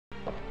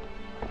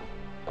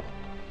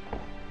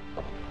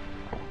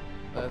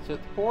Let's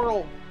hit the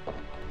portal.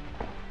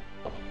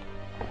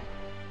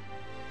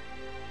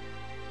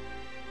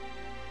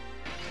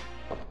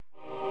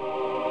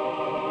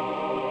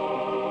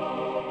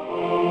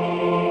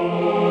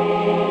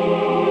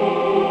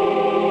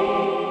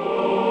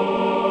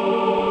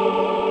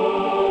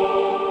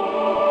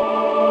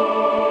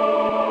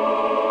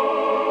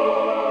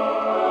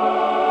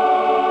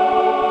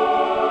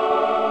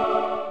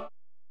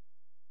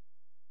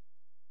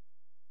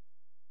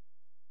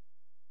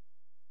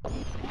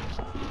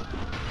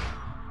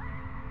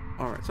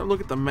 Alright, so look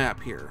at the map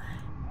here.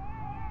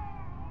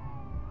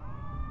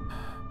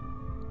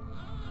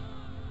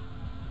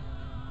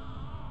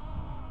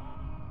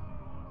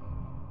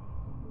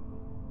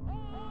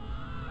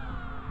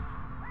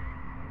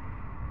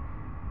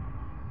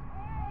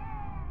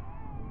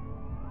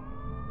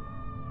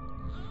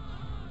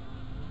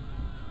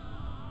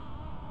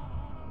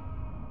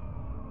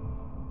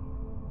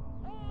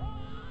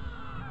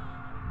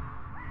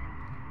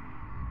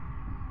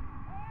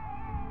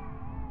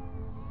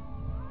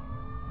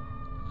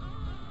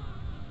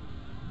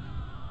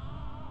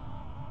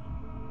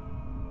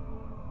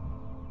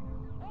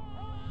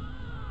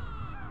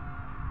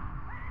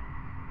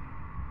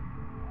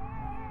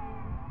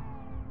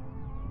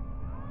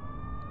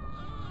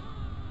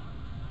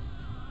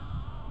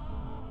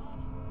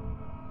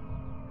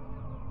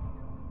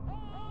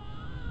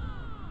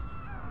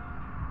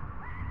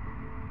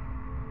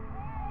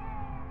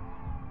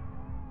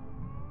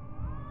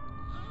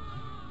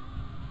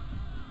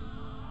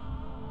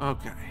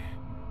 Okay.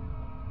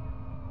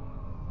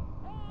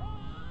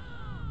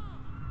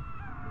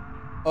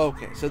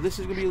 Okay, so this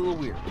is gonna be a little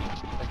weird.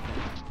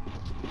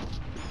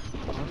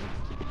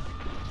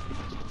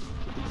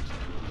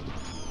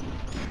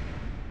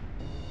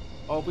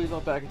 Oh, please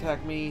don't back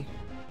attack me.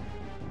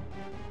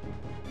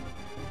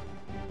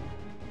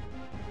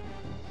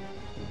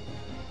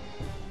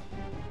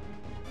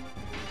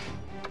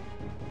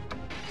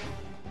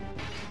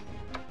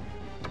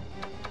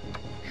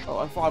 Oh,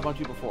 I fought on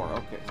you before.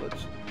 Okay, so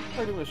let's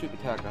try doing a sweep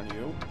attack on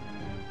you.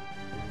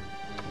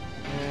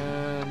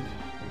 And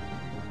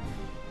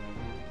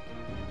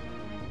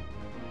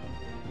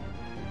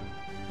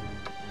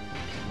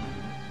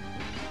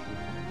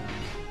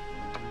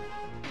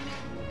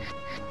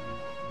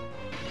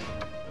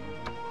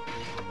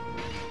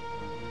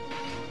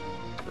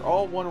they're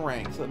all one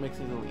rank, so that makes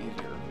it a little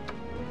easier.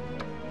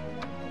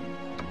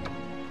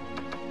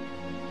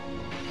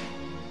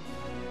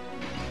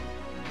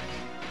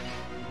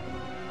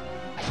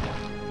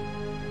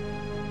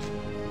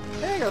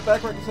 Hey, I got a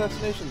back-rank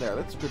assassination there.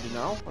 That's good to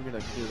know. I'm gonna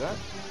do that.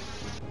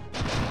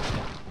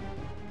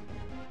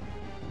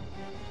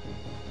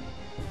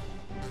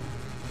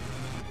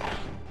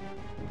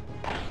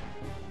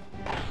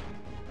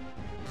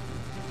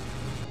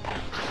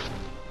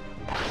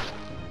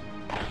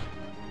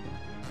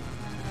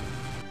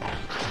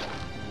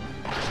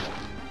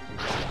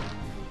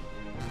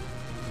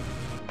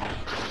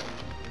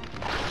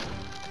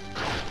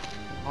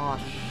 Aw,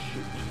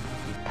 shoot.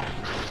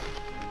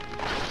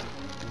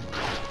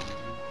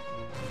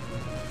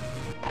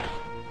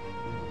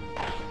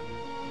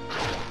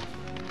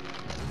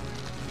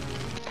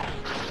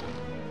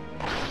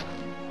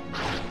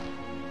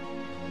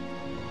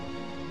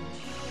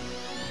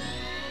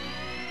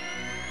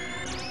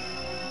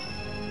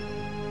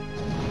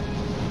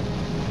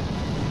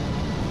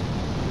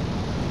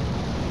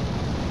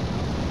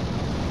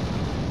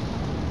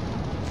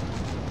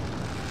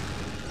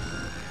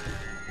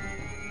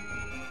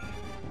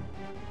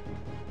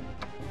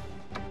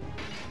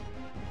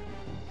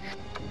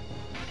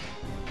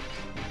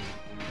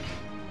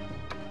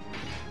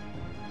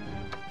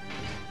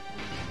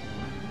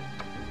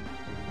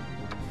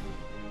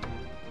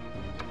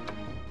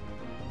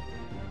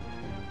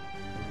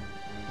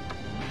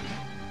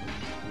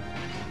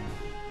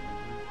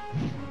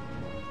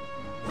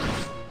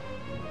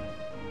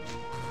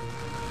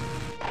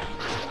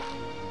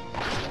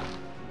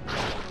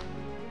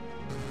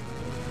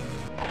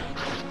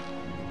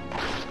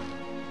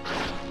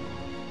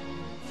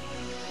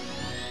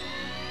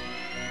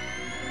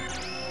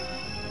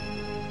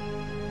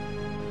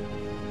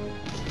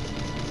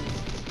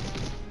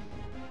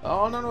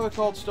 Oh, no, they're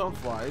called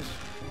stoneflies.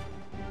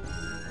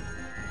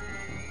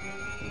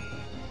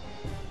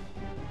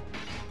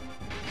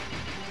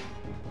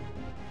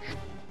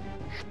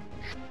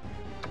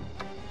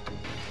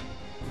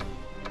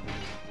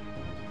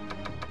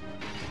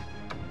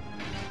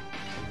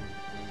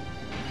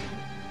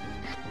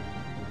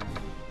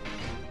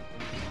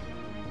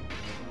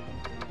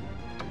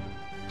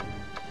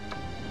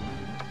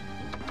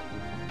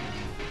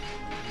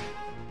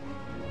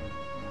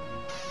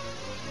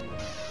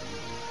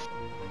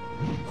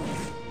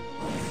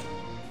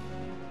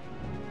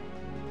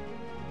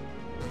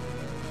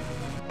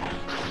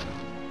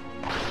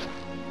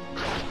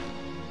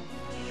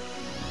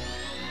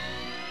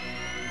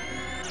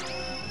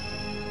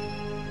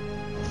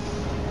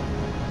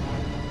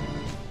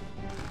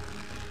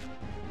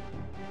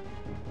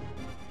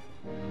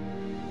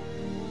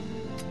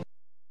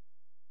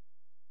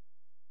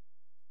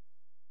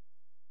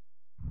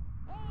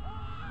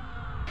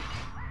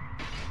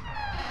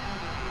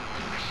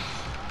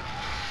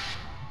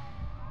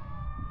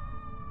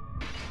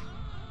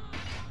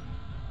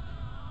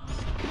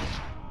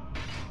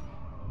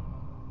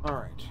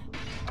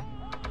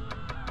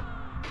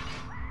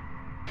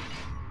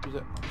 Is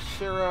it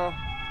Sarah?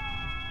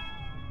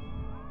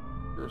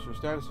 Here's her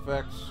status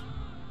effects.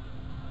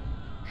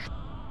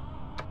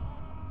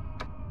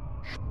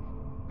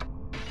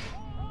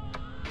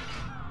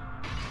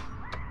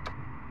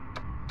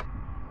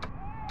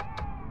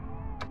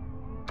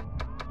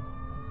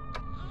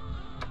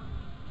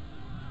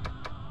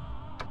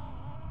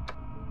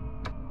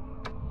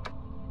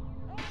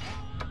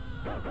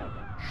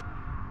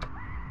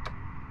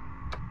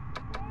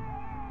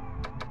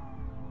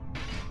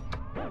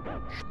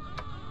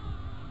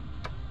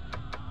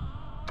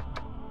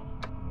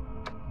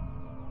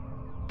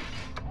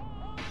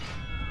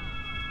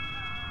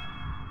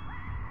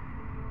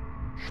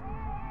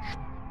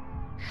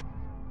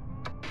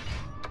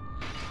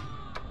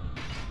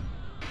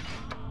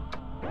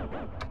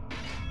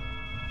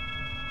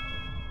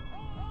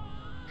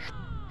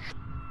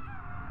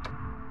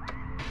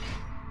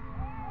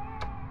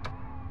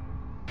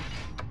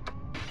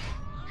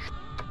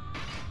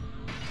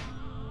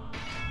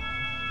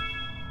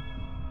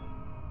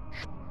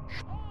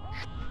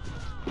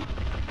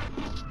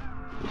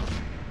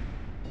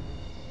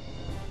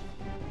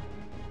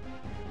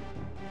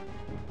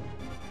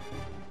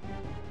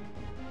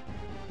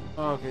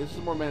 Okay, this is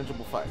a more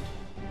manageable fight.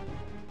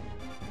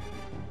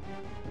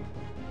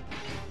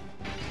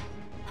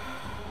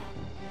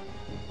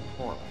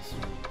 More or less.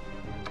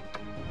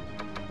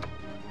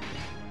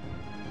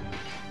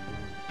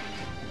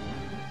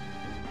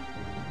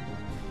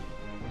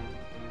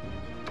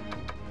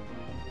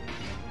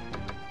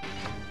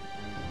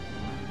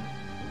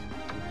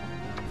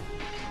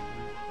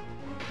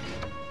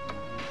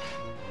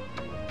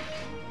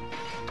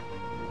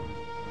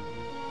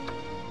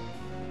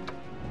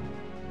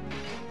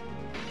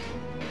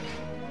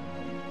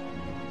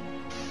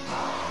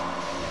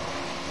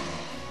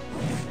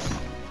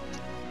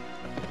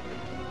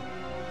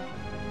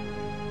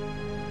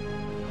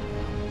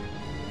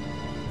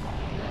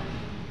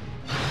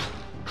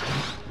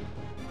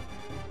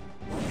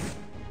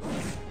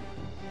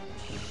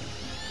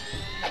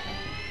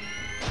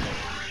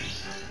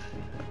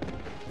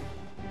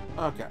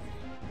 Okay.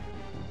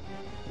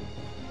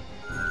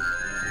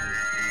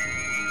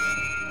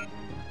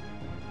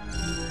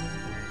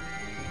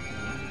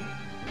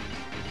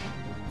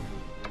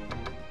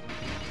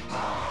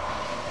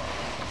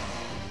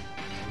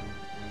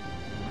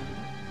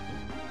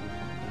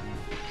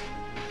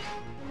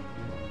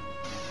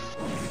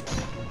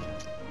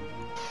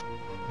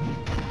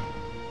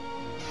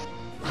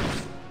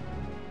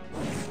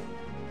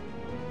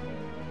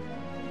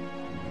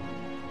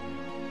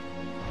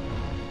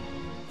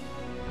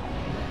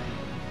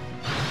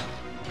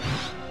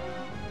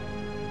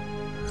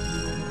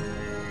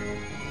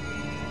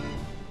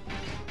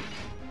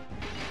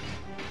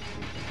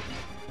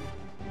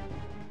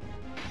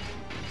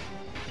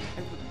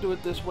 Do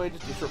it this way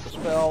just to trip a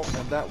spell,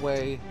 and that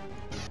way.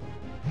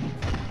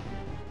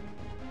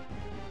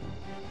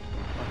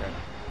 Okay.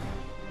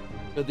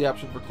 Good, the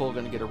option for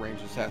Colgan to get a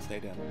ranged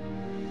assassinate in.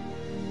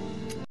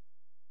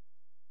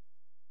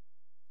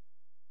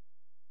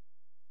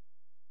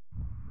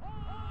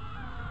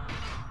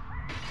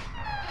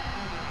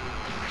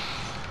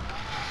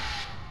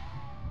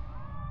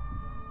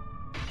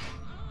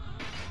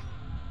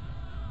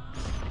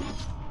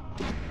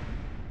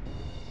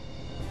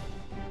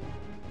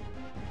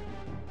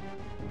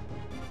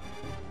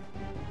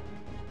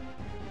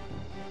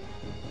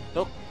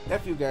 Nope,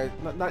 F you guys.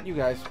 Not you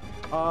guys.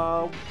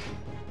 Hell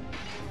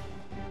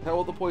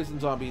with the poison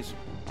zombies.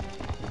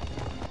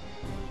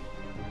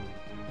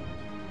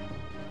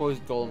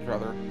 Poison golems,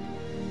 rather.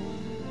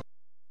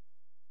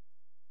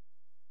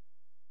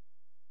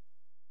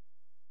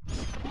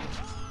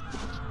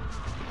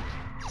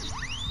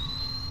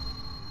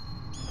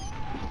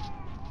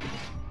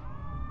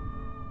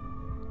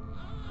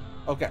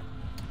 Okay.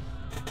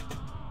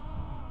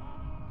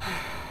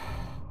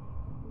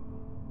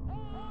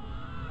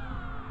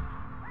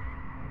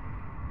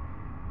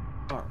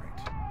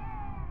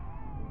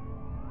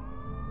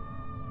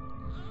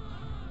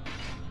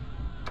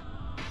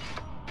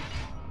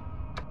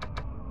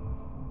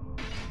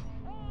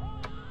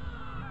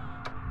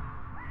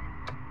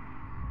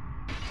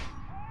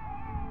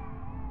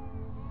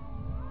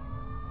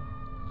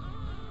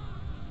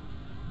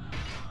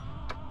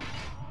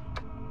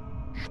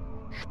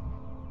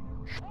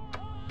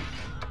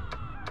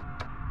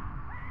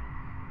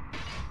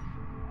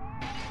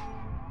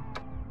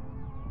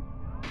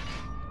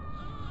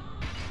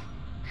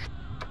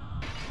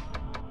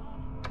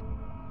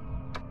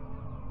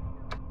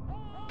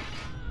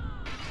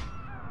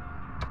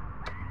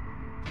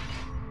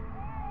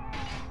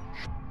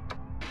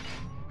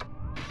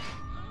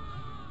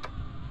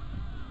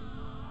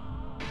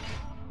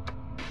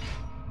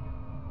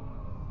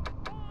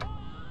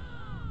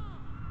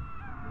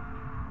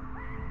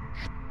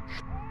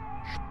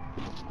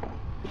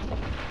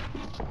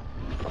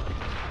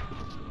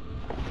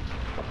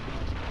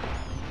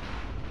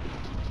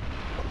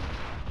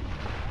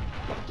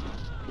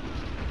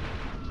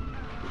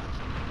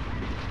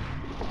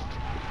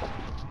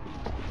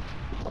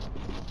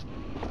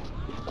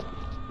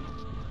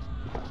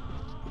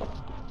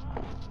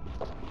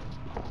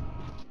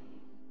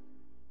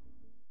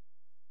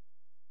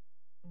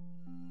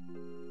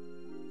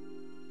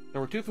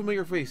 There were two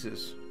familiar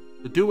faces.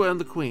 The Dua and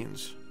the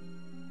Queens.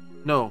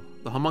 No,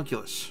 the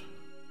homunculus.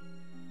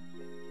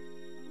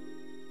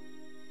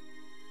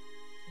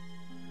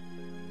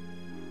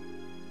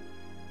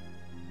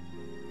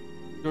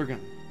 Durgan,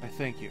 I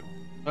thank you.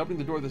 By opening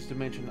the door of this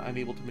dimension, I'm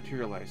able to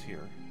materialize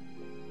here.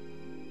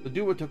 The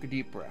Dua took a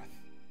deep breath.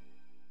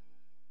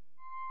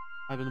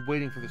 I've been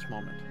waiting for this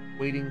moment.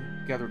 Waiting,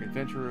 gathering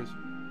adventurers,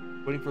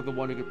 waiting for the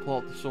one who could pull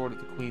out the sword of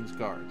the Queen's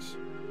guards.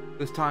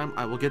 This time,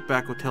 I will get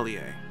back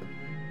Otelier.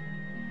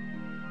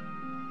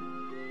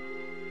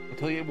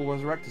 Otelier will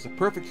resurrect as a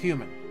perfect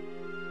human.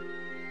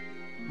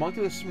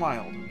 Homunculus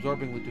smiled,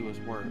 absorbing Ledua's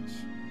words.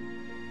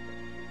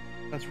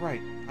 That's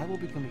right, I will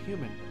become a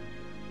human.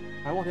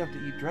 I won't have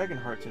to eat dragon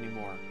hearts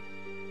anymore.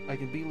 I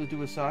can be by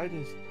Ledua's side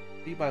as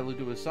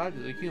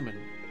a human,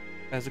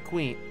 as the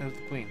queen.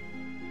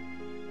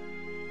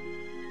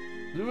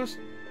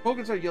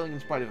 Hogan started yelling in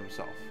spite of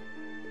himself.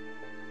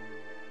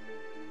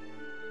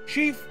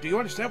 Chief, do you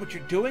understand what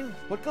you're doing?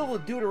 What good will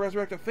it do to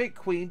resurrect a fake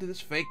queen to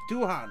this fake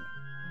Duhan?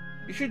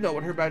 You should know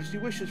what Her Majesty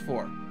wishes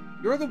for.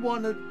 You're the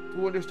one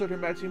who understood Her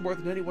Majesty more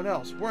than anyone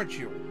else, weren't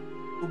you?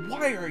 But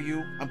why are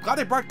you? I'm glad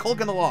I brought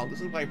Colgan along.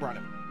 This is why I brought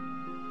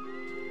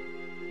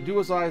him.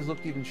 Dua's eyes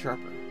looked even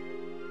sharper.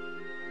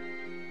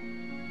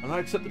 When I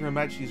accept that Her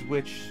Majesty's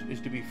wish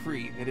is to be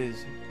free, it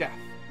is death.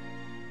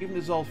 Even if it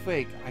is all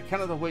fake, I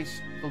cannot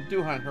waste the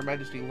Duhan Her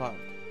Majesty loved.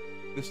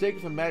 For the sake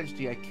of Her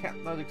Majesty, I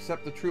cannot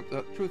accept the truth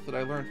that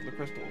I learned from the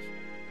crystals.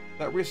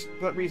 For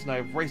that reason, I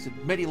have wasted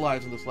many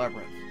lives in this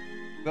labyrinth.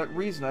 For that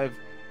reason, I have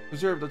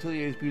preserved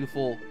Otelier's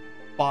beautiful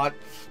body.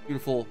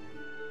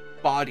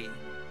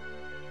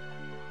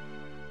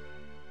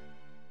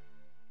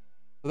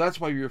 So that's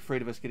why you're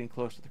afraid of us getting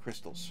close to the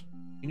crystals.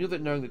 You knew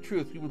that knowing the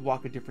truth, we would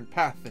walk a different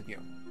path than you.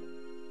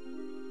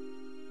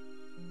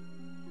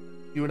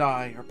 You and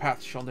I, our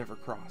paths shall never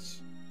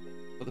cross.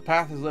 But the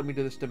path has led me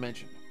to this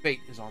dimension. Fate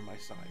is on my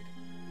side.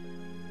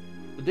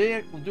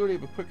 Leduac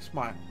gave a quick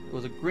smile. It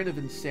was a grin of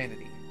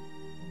insanity.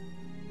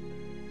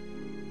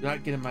 Do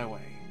not get in my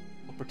way.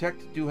 I'll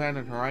protect Duhan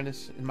and Her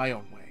Highness in my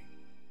own way.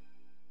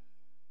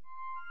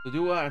 The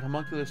Dua and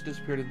homunculus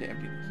disappeared into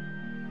emptiness.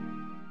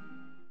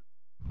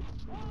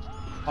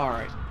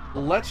 Alright,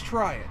 let's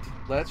try it.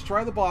 Let's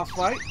try the boss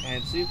fight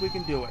and see if we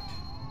can do it.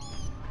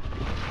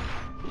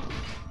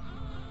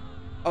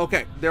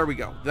 Okay, there we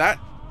go. That...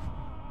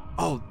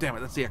 Oh, damn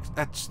it,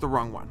 that's the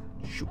wrong one.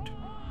 Shoot.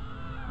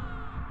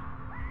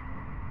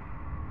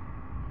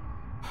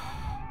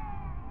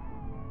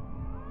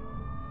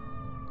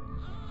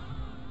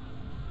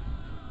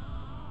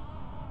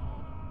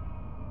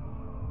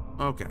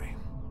 Okay.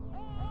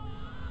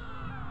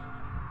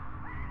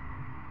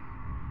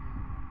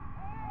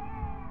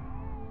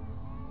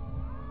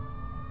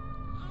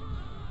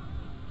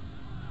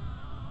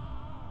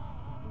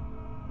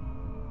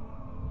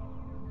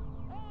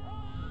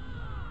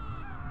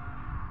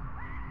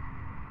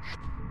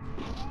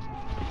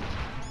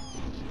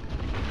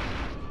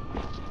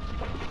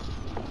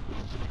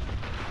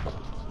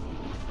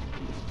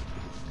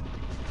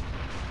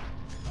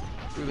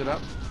 Screw that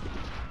up.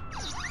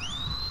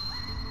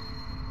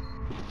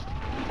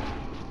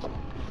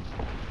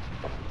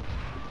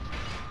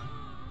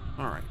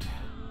 All right.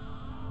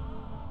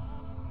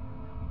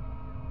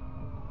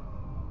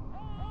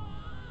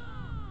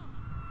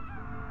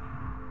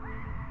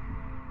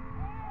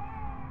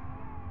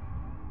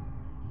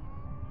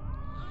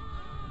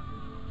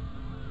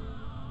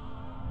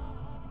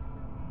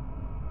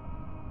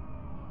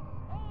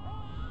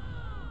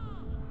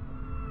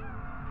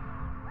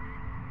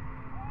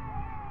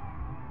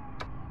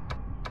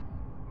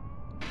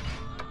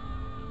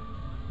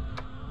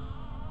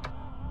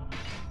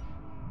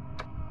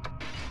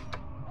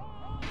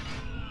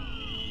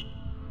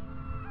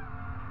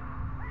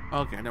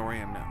 Okay, I know where I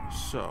am now,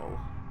 so...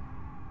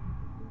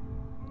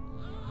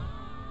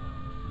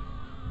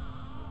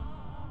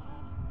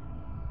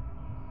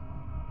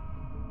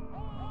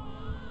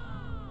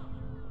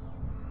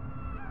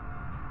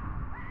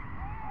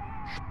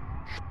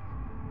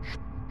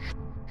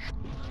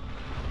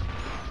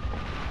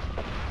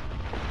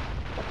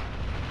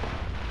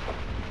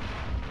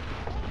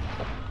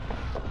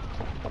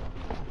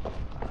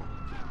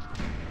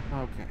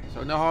 Okay, so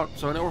I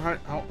know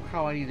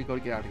how I need to go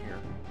to get out of here.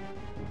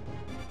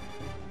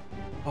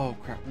 Oh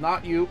crap,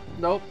 not you.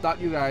 Nope, not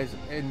you guys.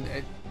 And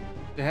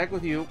the heck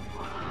with you.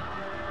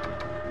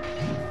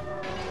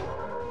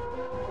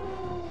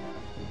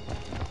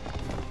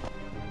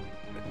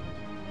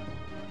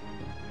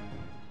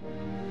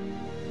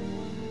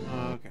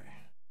 Okay.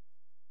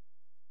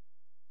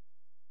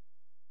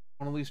 I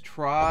want to at least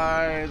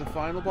try the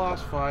final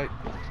boss fight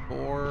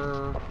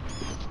or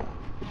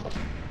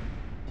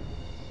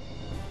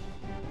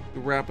to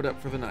wrap it up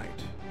for the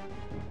night.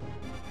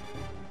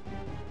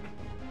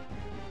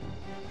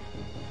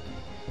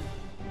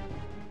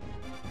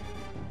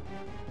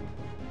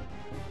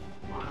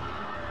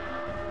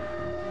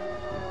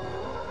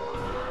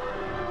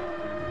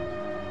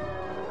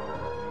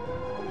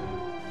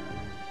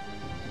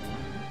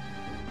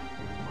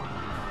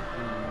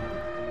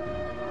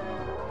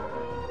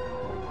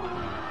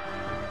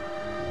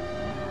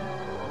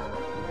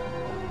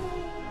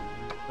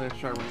 Let's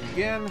try running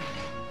again.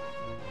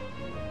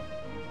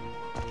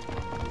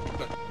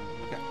 Good.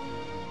 Okay.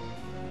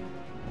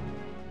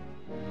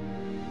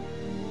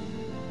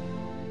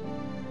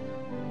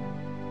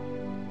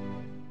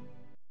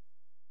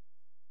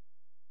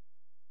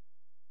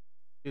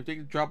 You have to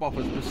drop off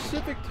a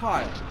specific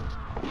tile.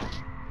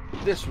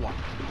 This one.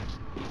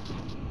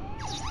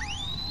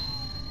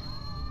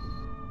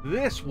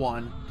 This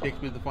one takes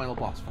me to the final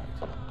boss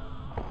fight.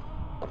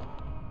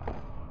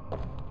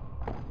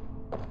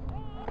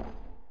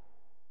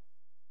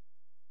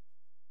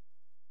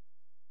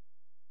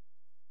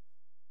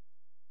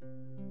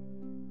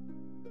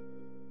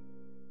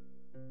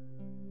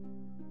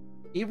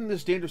 Even in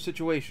this dangerous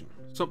situation,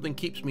 something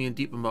keeps me in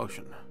deep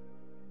emotion.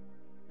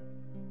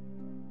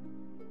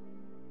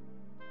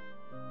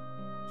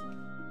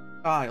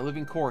 I, a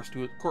living corpse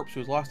who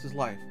has lost his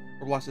life,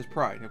 or lost his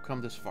pride, have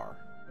come this far.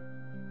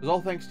 It was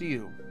all thanks to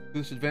you.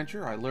 Through this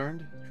adventure, I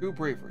learned true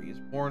bravery is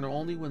born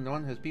only when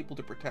one has people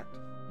to protect.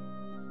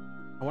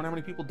 I wonder how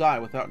many people die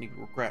without any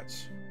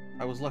regrets.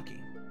 I was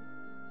lucky.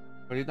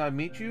 If I did not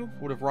meet you,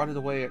 I would have rotted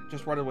away at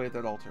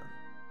that altar.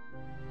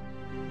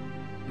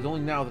 It is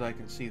only now that I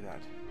can see that.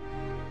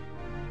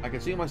 I can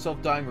see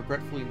myself dying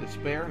regretfully in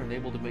despair and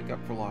unable to make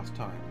up for lost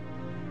time.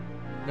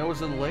 I know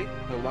it's a little late,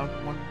 I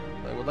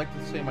would like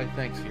to say my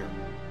thanks here.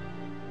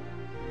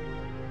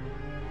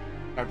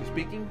 After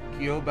speaking,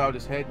 Kyo bowed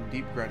his head in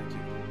deep gratitude.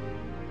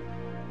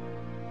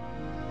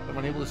 I'm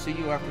unable to see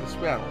you after this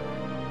battle.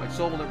 My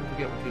soul will never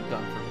forget what you've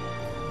done for me.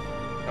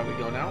 Shall we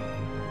go now?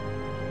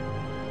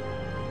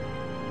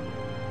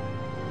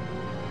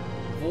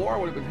 Before, I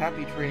would have been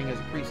happy training as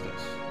a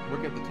priestess,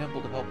 work at the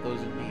temple to help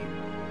those in need.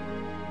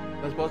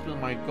 That's supposed to be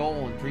my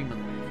goal and dream in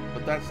life,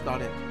 but that's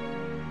not it.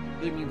 It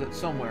really means that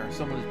somewhere,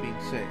 someone is being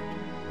saved.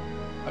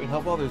 I can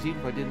help others even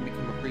if I didn't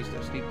become a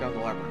priestess deep down the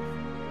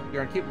labyrinth. We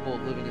are incapable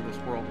of living in this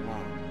world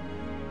alone.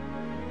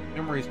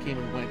 Memories came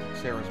and went in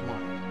Sarah's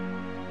mind.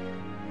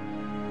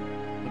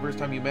 The first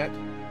time you met,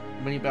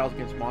 the many battles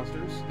against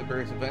monsters, the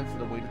various events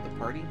that awaited the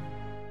party.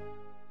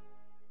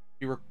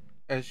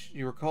 As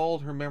she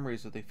recalled her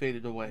memories as they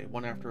faded away,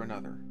 one after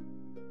another.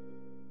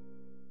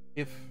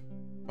 If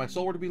my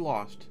soul were to be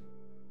lost,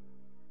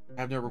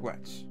 I have no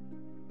regrets.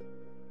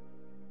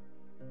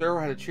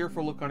 Sarah had a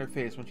cheerful look on her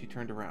face when she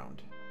turned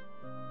around.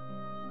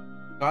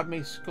 God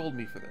may scold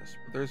me for this,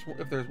 but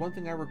if there's one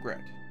thing I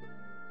regret,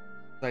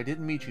 that I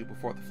didn't meet you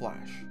before the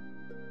flash.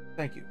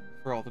 Thank you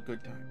for all the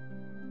good time.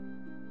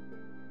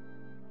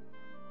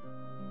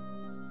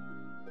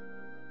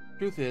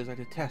 Truth is, I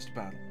detest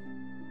battle.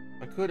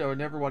 If I could, I would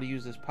never want to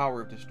use this power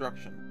of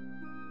destruction.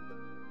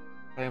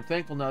 But I am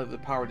thankful now that the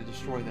power to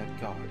destroy that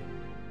God.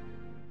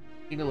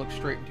 Ina looked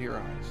straight into your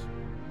eyes.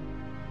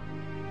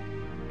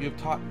 You have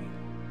taught me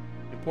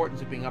the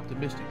importance of being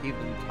optimistic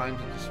even in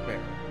times of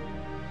despair.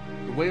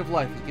 The way of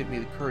life has given me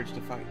the courage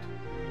to fight.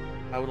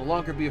 I will no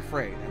longer be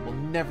afraid. I will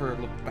never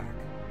look back.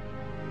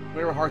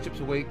 Whatever hardships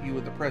await you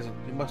in the present,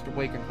 you must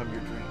awaken from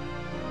your dream.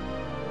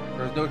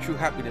 There is no true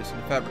happiness in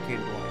a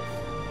fabricated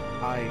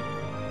life. I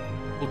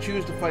will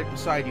choose to fight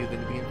beside you than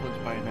to be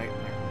influenced by a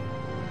nightmare.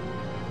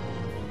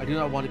 I do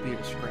not want to be a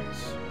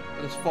disgrace.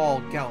 Let us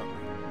fall gallantly.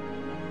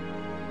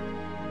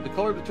 With the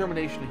color of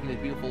determination in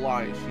Hina's beautiful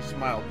eyes, she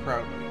smiled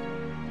proudly.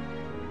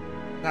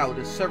 Now let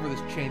us sever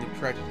this chain of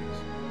tragedies.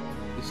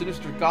 The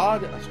sinister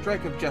God, a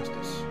strike of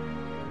justice.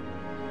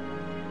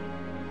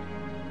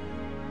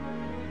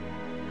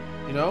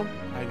 You know,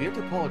 I have yet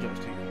to apologize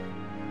to you.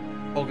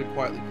 Hogan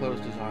quietly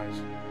closed his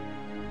eyes.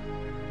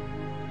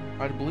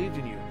 If I had believed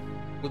in you,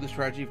 would this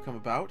tragedy have come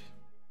about?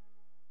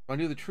 If I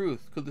knew the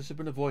truth, could this have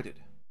been avoided?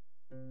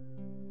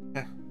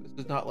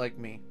 This is not like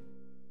me.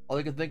 All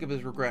I can think of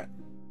is regret.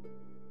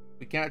 If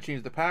we cannot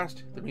change the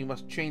past, then we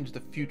must change the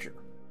future.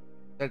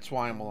 That's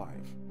why I'm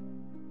alive.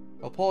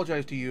 I'll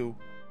apologize to you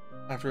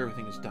after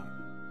everything is done.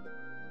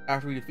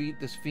 After we defeat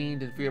this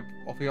fiend and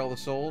free all the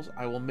souls,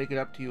 I will make it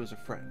up to you as a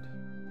friend.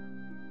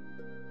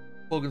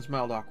 Hogan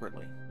smiled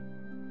awkwardly.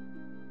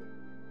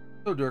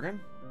 So, Durgan,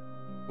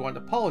 you want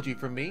an apology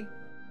from me?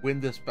 Win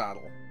this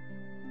battle.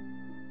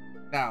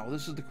 Now,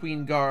 this is the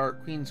Queen's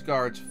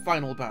Guard's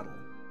final battle.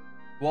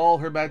 To all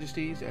her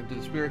majesties and to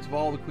the spirits of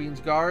all the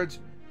Queen's Guards,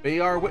 be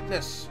our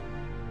witness.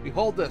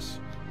 Behold this,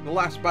 the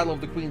last battle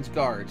of the Queen's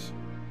Guards,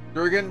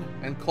 Durgan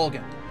and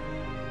Colgan.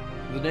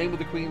 In the name of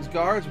the Queen's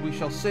Guards, we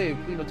shall save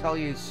Queen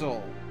Otalie's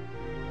soul.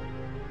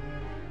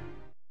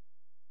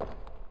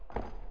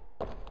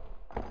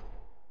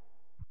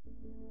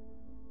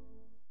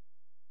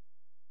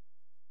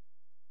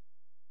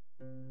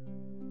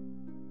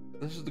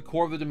 This is the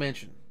core of the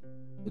dimension.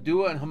 The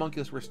Dua and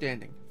Homunculus were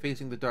standing,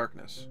 facing the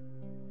darkness.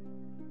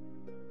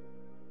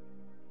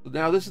 So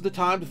now this is the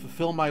time to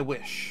fulfill my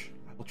wish.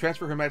 I will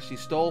transfer Her Majesty's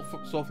soul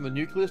from the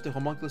nucleus to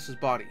Homunculus's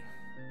body.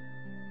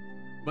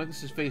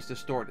 Homunculus's face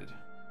distorted.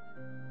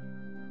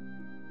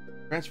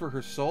 Transfer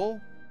her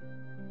soul?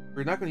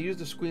 You're not going to use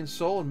this Queen's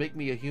soul and make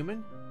me a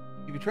human?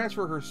 If you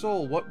transfer her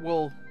soul, what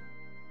will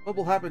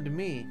happen to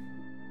me?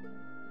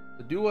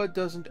 The Dua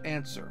doesn't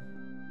answer.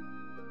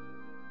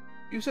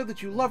 You said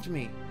that you loved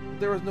me, but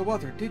there was no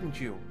other,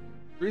 didn't you?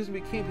 The reason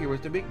we came here was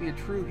to make me a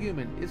true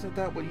human. Isn't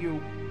that what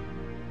you...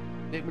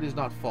 Statement is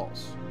not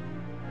false.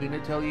 Queen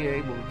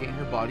Atelier will regain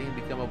her body and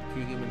become a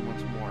true human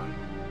once more.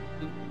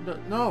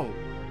 No.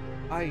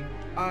 Your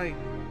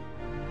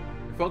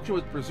function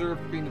was to preserve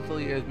Queen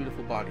Atelier's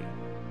beautiful body.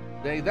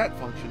 Today, that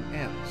function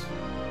ends.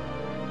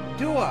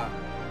 Dua!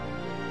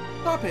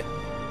 Stop it!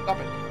 Stop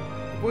it.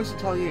 The voice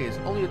Atelier's.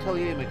 Only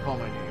Atelier may call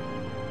my name.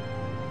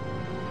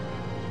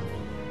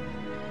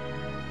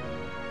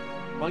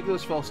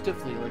 Homunculus fell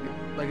stiffly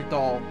like a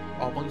doll.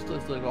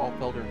 Homunculus like a doll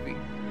fell to her feet.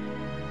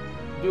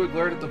 Dua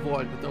glared at the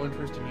void with no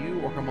interest in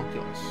you or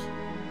Homunculus.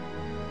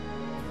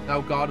 Now,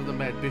 God of the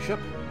Mad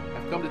Bishop,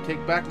 I've come to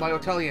take back my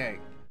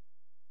Atelier.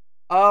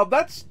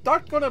 That's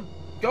not gonna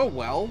go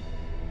well.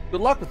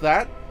 Good luck with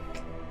that.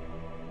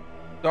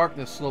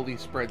 Darkness slowly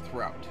spread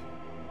throughout.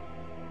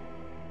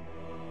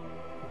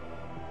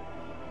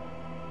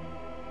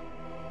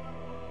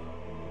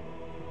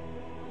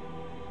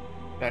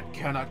 That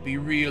cannot be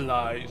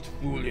realized,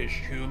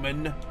 foolish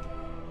human.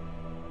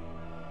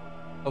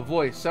 A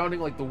voice sounding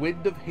like the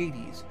wind of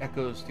Hades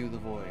echoes through the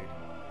void.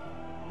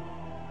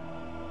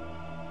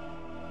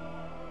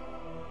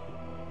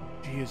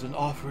 She is an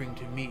offering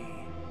to me.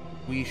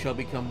 We shall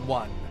become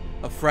one,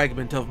 a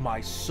fragment of my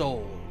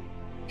soul.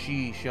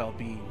 She shall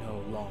be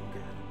no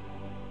longer.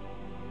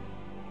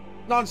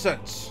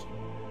 Nonsense!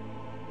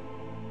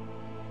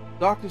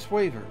 Darkness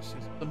wavers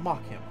as to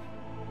mock him.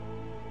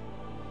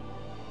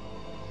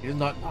 It is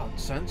not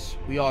nonsense.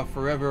 We are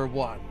forever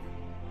one.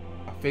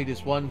 Our fate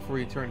is one for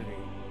eternity.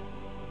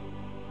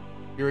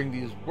 Hearing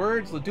these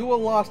words, Ledua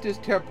lost his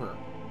temper.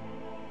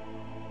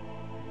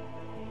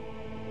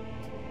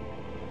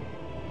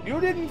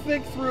 You didn't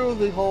think through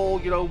the whole,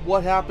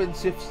 what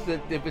happens if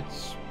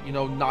it's,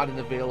 not an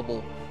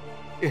available,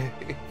 if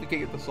you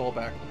can't get the soul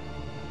back.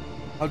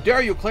 How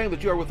dare you claim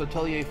that you are with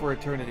Atelier for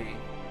eternity?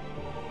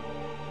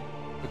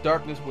 The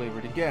darkness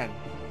wavered again,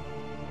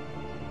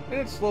 and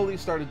it slowly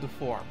started to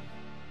form.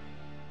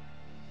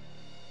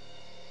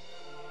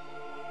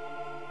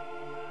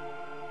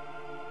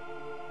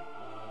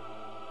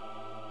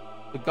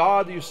 The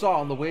god you saw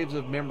on the waves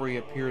of memory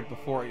appeared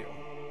before you.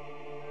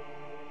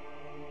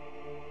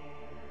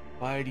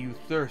 Why do you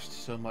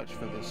thirst so much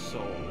for this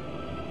soul?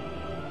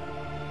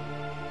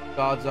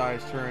 God's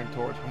eyes turned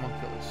towards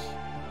Homunculus.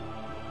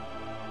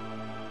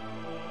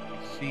 I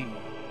see,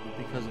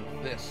 because of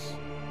this.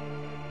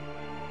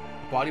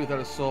 A body without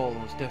a soul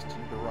was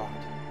destined to rot.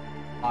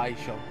 I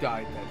shall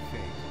guide that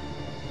fate.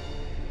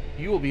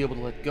 You will be able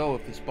to let go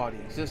if this body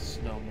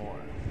exists no more.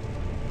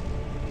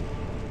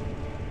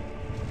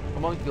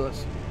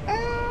 Homunculus.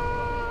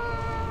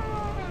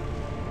 Ah!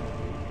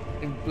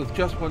 And with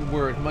just one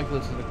word,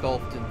 Homunculus is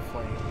engulfed in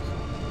flames.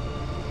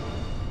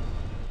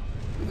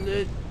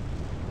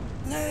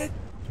 Let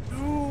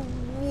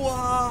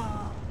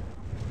Dua!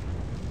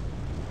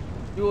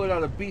 You let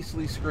out a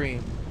beastly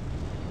scream.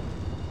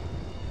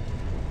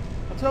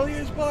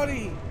 Atelier's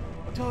body!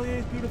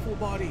 Atelier's beautiful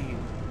body!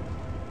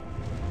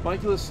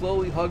 Homunculus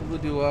slowly hugged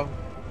Ledua.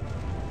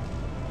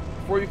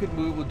 Before you could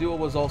move, Ledua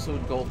was also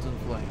engulfed in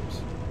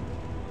flames.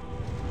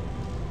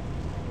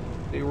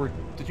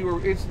 The two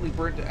were instantly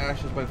burnt to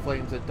ashes by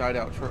flames that died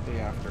out shortly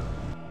after.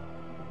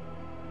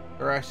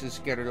 Their ashes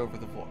scattered over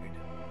the void.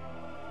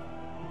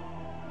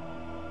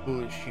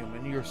 Foolish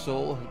human, your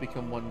soul has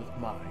become one with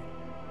mine.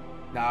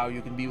 Now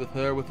you can be with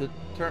her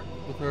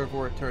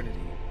for eternity.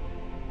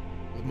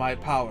 With my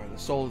power, the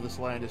soul of this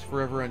land is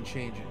forever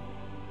unchanging.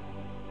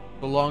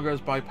 So long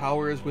as my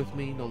power is with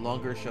me, no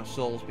longer shall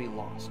souls be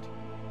lost.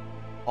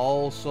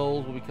 All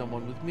souls will become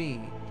one with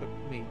me,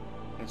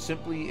 and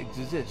simply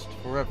exist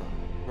forever,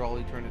 for all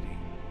eternity.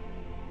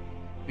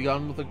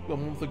 Beyond with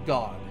a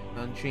god,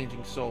 an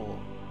unchanging soul.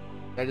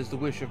 That is the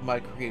wish of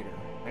my creator.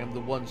 I am the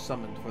one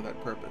summoned for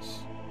that purpose.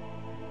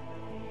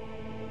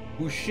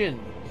 Wushin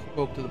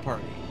spoke to the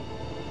party.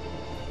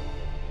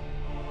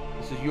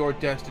 This is your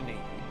destiny.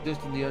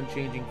 Exist in the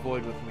unchanging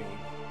void with me,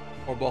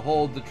 or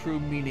behold the true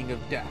meaning of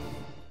death.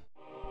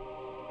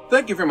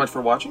 Thank you very much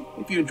for watching.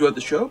 If you enjoyed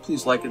the show,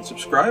 please like and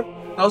subscribe.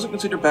 And also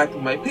consider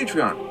backing my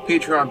Patreon.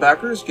 Patreon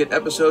backers get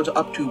episodes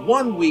up to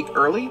 1 week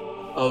early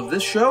of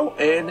this show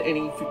and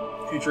any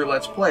future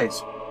Let's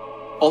Plays.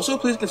 Also,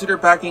 please consider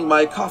backing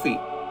my Ko-fi.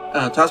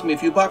 Toss me a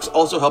few bucks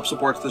also helps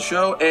support the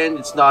show, and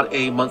it's not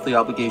a monthly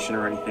obligation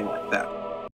or anything like that.